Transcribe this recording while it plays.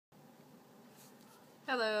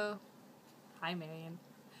Hello. Hi, Marion.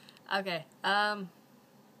 Okay,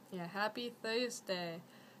 yeah, happy Thursday.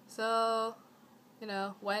 So,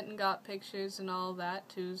 went and got pictures and all that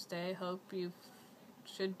Tuesday. Hope you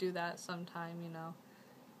should do that sometime,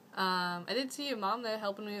 I did see your mom there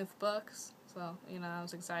helping me with books, so, I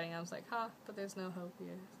was exciting. I was like, but there's no hope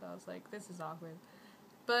here. So I was like, this is awkward.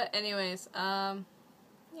 But anyways,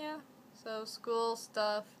 yeah, so school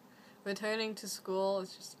stuff. Returning to school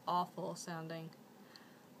is just awful sounding.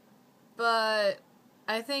 But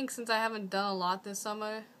I think since I haven't done a lot this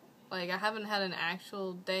summer, I haven't had an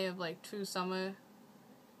actual day of, true summer.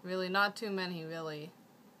 Really, not too many, really.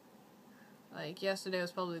 Yesterday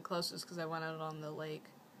was probably the closest because I went out on the lake.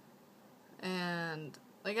 And,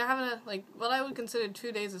 I haven't, what I would consider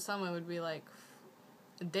 2 days of summer would be,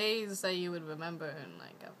 days that you would remember and,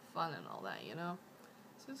 have fun and all that,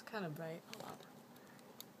 So it's kind of bright. Hold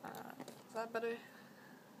on. Is that better?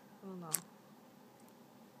 I don't know.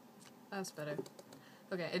 That's better.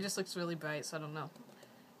 Okay, it just looks really bright, so I don't know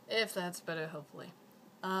if that's better, hopefully.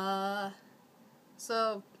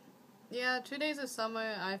 So, yeah, 2 days of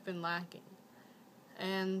summer I've been lacking.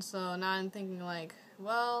 And so now I'm thinking,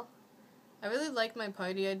 well, I really liked my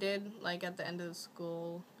party I did, at the end of the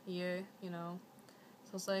school year, So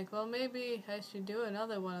it's well, maybe I should do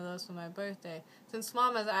another one of those for my birthday. Since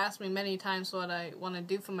Mom has asked me many times what I want to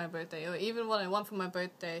do for my birthday, or even what I want for my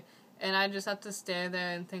birthday, and I just have to stare there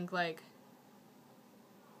and think,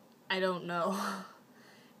 I don't know.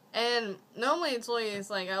 And normally it's always,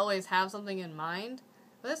 I always have something in mind.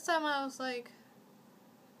 But this time I was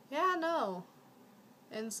yeah, no.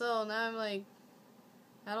 And so now I'm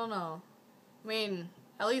I don't know. I mean,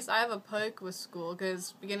 at least I have a perk with school,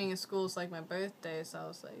 because beginning of school is my birthday, so I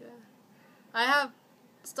was yeah. I have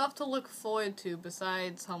stuff to look forward to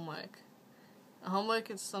besides homework. Homework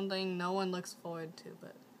is something no one looks forward to,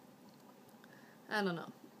 but I don't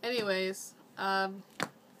know. Anyways,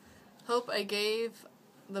 hope I gave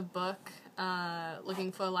the book,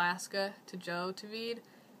 Looking for Alaska, to Joe to read.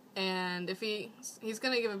 And if he's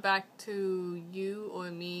gonna give it back to you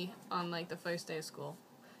or me on, the first day of school.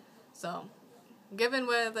 So, given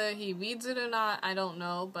whether he reads it or not, I don't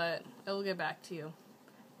know, but it'll get back to you.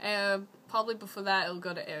 And probably before that, it'll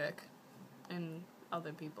go to Eric and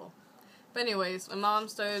other people. But anyways, my mom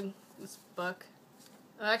started this book.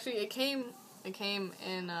 Actually, it came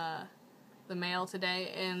in, the mail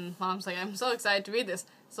today, and Mom's I'm so excited to read this.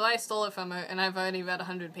 So I stole it from her, and I've already read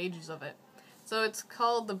 100 pages of it. So it's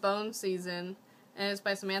called The Bone Season, and it's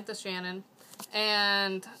by Samantha Shannon,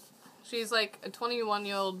 and she's a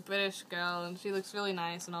 21-year-old British girl, and she looks really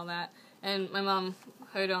nice and all that, and my mom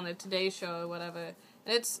heard it on the Today Show or whatever,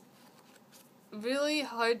 and it's really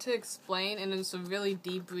hard to explain, and it's a really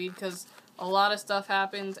deep read, because a lot of stuff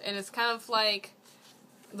happens, and it's kind of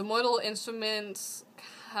The Mortal Instruments,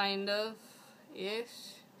 kind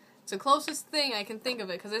of-ish. It's the closest thing I can think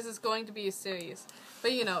of it, because this is going to be a series.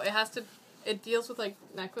 But, it deals with,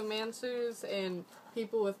 necromancers and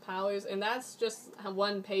people with powers, and that's just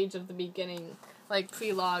one page of the beginning,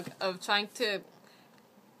 prelogue, of trying to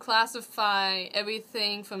classify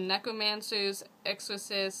everything from necromancers,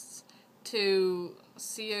 exorcists, to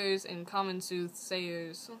seers and common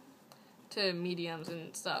soothsayers, to mediums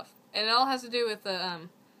and stuff. And it all has to do with the,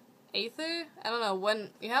 aether? I don't know, when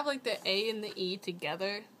you have, the A and the E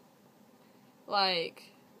together, I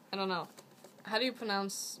don't know, how do you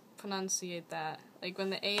pronunciate that?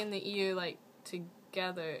 When the A and the E are,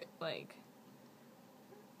 together,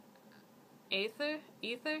 aether?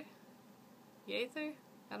 Ether? Yaether?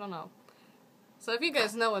 I don't know. So if you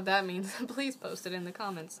guys know what that means, please post it in the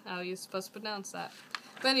comments, how you're supposed to pronounce that.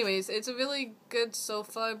 But anyways, it's a really good so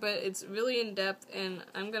far, but it's really in-depth, and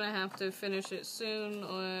I'm gonna have to finish it soon,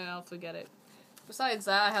 or I'll forget it. Besides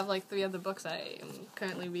that, I have 3 other books I am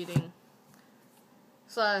currently reading,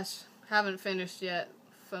 / haven't finished yet,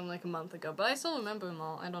 from a month ago, but I still remember them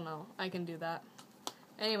all. I don't know. I can do that.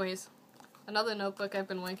 Anyways, another notebook I've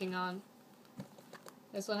been working on.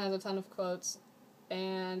 This one has a ton of quotes,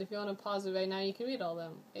 and if you want to pause it right now, you can read all of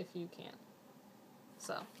them, if you can.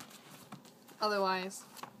 So, otherwise,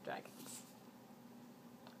 dragons.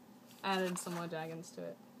 Added some more dragons to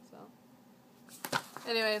it, so.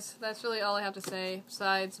 Anyways, that's really all I have to say,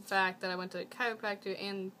 besides the fact that I went to chiropractor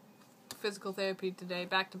and physical therapy today,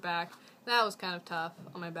 back to back. That was kind of tough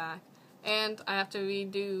on my back. And I have to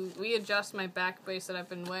readjust my back brace that I've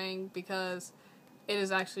been wearing, because it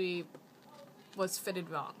is actually was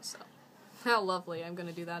fitted wrong, so. How lovely. I'm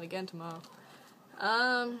gonna do that again tomorrow.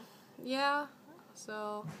 Yeah.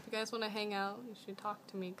 So, if you guys want to hang out, you should talk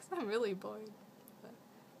to me, because I'm really bored. But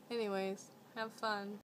anyways, have fun.